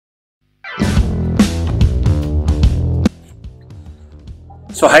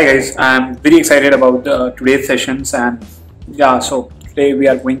So hi guys, I'm very excited about today's sessions, and yeah, so today we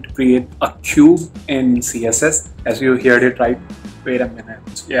are going to create a cube in CSS as you heard it right. Wait a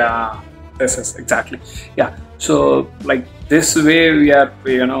minute. Yeah, this is exactly. Yeah, so like this way we are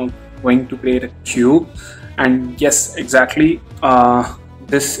going to create a cube, and yes, exactly.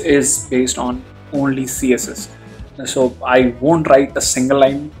 This is based on only CSS. So I won't write a single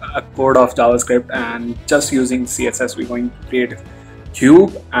line code of JavaScript, and just using CSS we're going to create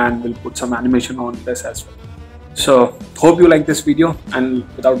cube, and we'll put some animation on this as well. So hope you like this video, and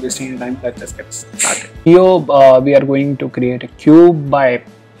without wasting any time, let's just get started. Here we are going to create a cube by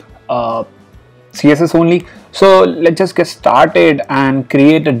CSS only. So let's just get started and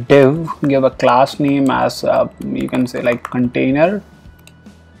create a div. Give a class name as you can say like container.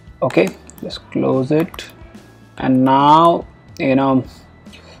 Okay, just close it, and now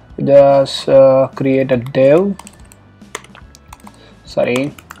just create a div,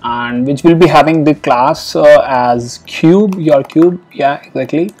 and which will be having the class as cube, your cube. Yeah,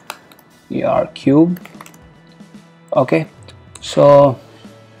 exactly, your cube. Okay, so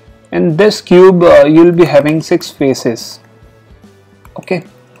in this cube you'll be having 6 faces. Okay,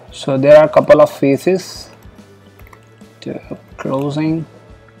 so there are a couple of faces. Closing,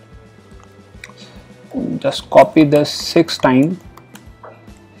 just copy this 6 times.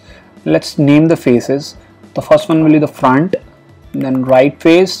 Let's name the faces. The first one will be the front, then right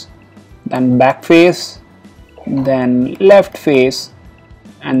face, then back face, then left face,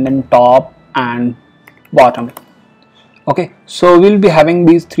 and then top and bottom. Okay, so we'll be having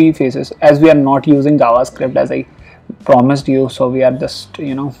these 3 faces. As we are not using JavaScript as I promised you, so we are just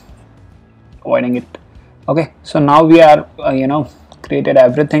avoiding it. Okay, so now we are created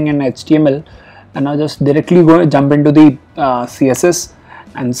everything in HTML, and now just directly jump into the CSS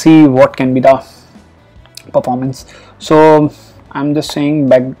and see what can be the performance. So I'm just saying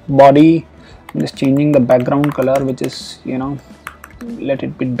back body, I'm just changing the background color, which is let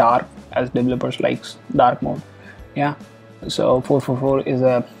it be dark, as developers likes dark mode. Yeah, so 444 is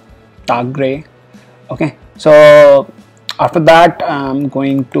a dark gray. Okay, so after that I'm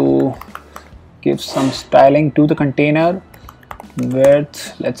going to give some styling to the container.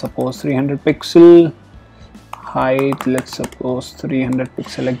 Width, let's suppose 300 pixel. Height, let's suppose 300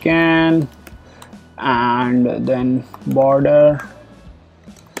 pixel again. And then border,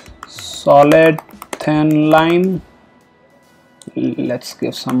 solid thin line. Let's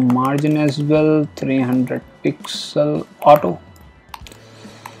give some margin as well, 300 pixel. Auto.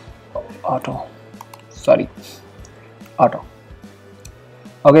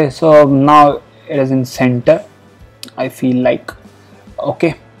 Okay, so now it is in center, I feel like.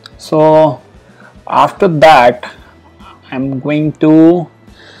 Okay, so after that I'm going to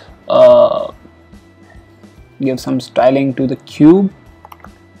give some styling to the cube,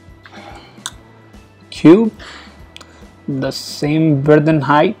 the same width and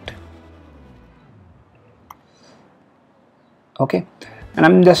height. Okay, and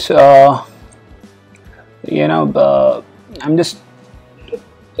I'm just I'm just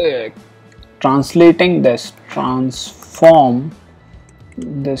translating this, transform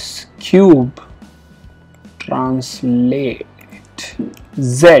this cube, translate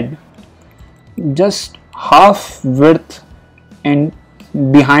Z, just half width and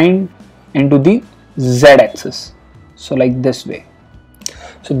behind into the Z axis. So like this way.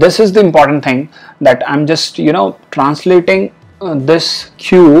 So this is the important thing, that I'm just translating this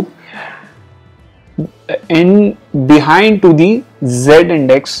cube in behind to the Z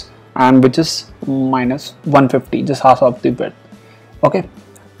index, and which is minus 150, just half of the width. Okay,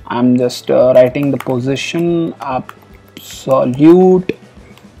 I'm just writing the position absolute,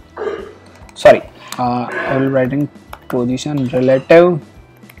 I will writing position relative.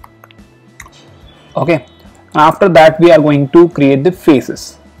 Okay, after that we are going to create the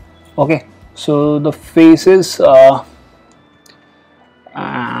faces. Okay, so the faces,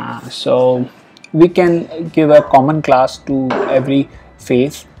 so we can give a common class to every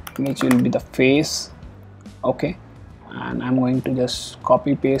face, which will be the face. Okay, and I'm going to just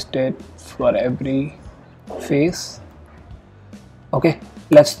copy paste it for every face. Okay,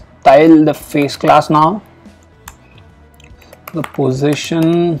 let's style the face class now. The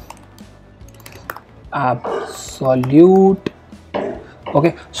position absolute.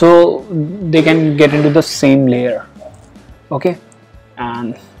 Okay, so they can get into the same layer. Okay,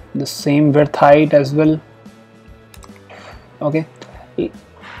 and the same width, height as well. Okay,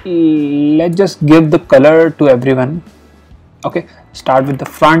 let's just give the color to everyone. Okay, start with the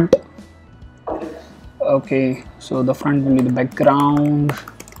front. Okay, so the front will be the background,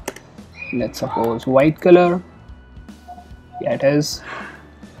 let's suppose white color. Yeah, it is.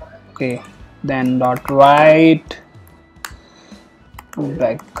 Okay, then dot right,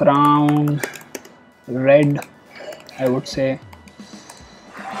 background red, I would say,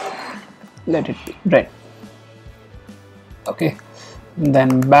 let it be red. Okay,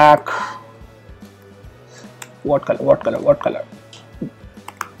 then back, what color,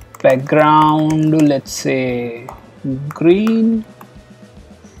 background, let's say green.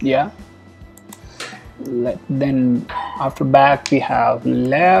 Yeah, then after back we have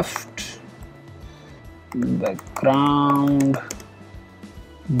left, background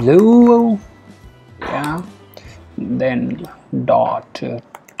blue. Yeah, then dot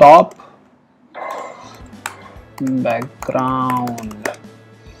top, background,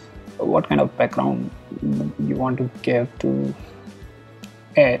 what kind of background you want to give to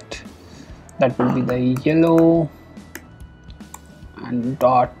it, that will be the yellow, and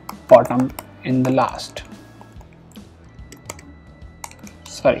dot bottom in the last,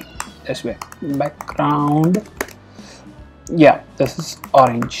 sorry, this way, background, yeah, this is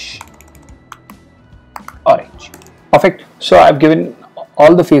orange, perfect. So I've given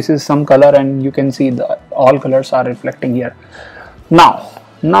all the faces some color, and you can see the all colors are reflecting here.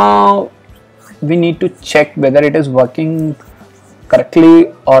 Now we need to check whether it is working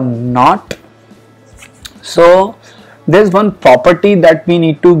correctly or not. So there's one property that we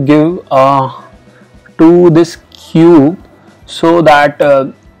need to give to this cube, so that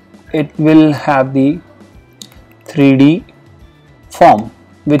it will have the 3D form,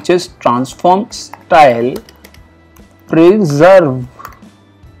 which is transform style preserve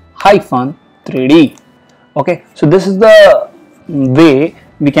hyphen 3D. Okay, so this is the way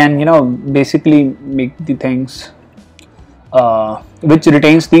we can basically make the things which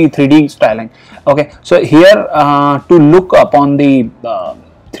retains the 3D styling. Okay, so here to look upon the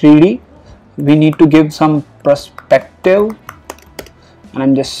 3D, we need to give some perspective, and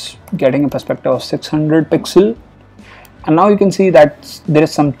I'm just getting a perspective of 600 pixel, and now you can see that there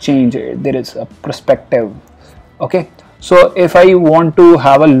is some change, there is a perspective. Okay, so if I want to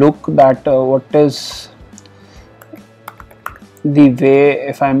have a look that what is the way,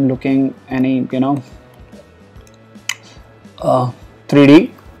 if I'm looking any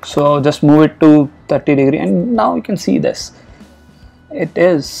 3D, so just move it to 30 degree, and now you can see this, it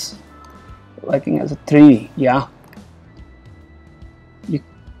is working as a 3D. Yeah,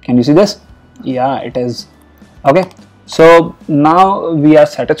 can you see this? Yeah, it is. Okay, so now we are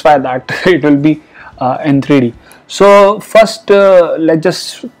satisfied that it will be in 3D. So first let's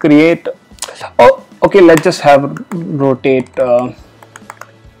just create, okay, let's just have rotate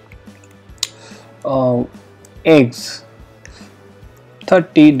eggs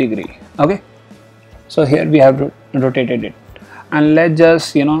 30 degree. Okay, so here we have rotated it, and let's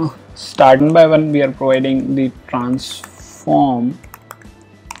just start one by one. We are providing the transform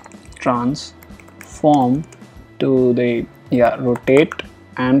to the rotate,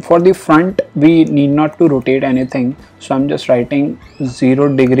 and for the front we need not to rotate anything, so I'm just writing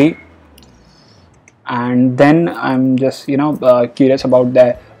 0 degree, and then I'm just curious about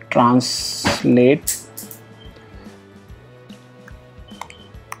the translate,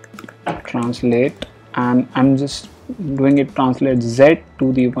 and I'm just doing it translate Z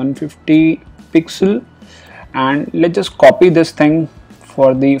to the 150 pixel, and let's just copy this thing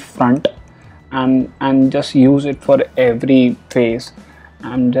for the front and just use it for every face.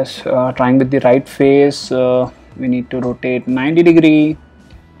 I'm just trying with the right face. We need to rotate 90 degree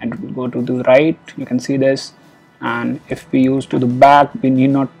and it will go to the right, you can see this, and if we use to the back, we need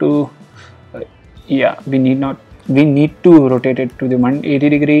not to we need to rotate it to the 180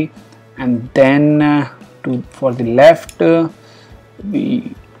 degree, and then for the left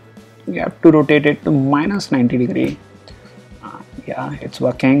we have to rotate it to minus 90 degree. Yeah, it's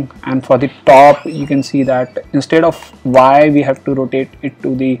working. And for the top, you can see that instead of Y, we have to rotate it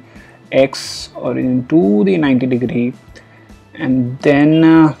to the X or into the 90 degree, and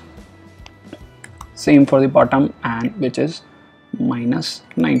then same for the bottom, and which is minus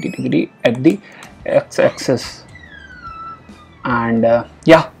 90 degree at the X axis. And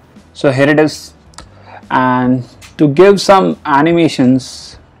yeah, so here it is. And to give some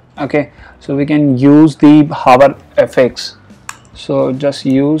animations, okay, so we can use the hover FX. So just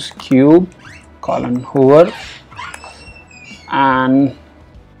use cube colon hover and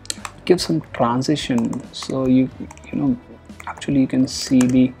give some transition, so you know actually you can see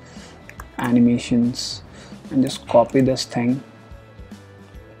the animations, and just copy this thing.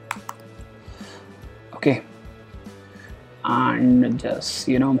 Okay, and just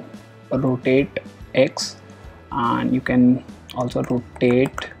rotate X, and you can also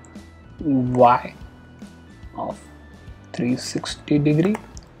rotate Y of 360 degree,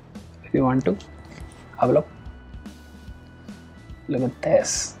 if you want to have a look. Look at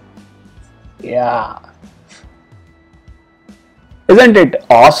this. Yeah, isn't it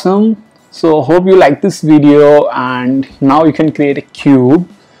awesome? So hope you like this video, and now you can create a cube,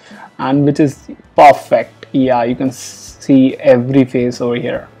 and which is perfect. Yeah, you can see every face over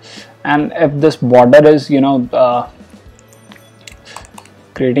here, and if this border is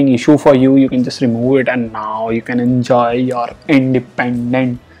creating issue for you, you can just remove it, and now you can enjoy your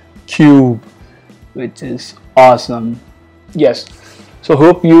independent cube, which is awesome. Yes, so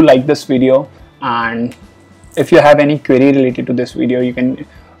hope you like this video, and if you have any query related to this video, you can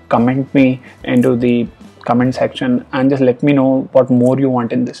comment me into the comment section and just let me know what more you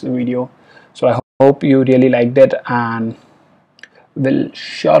want in this video. So I hope you really liked it, and will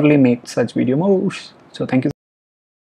surely make such video more. So thank you.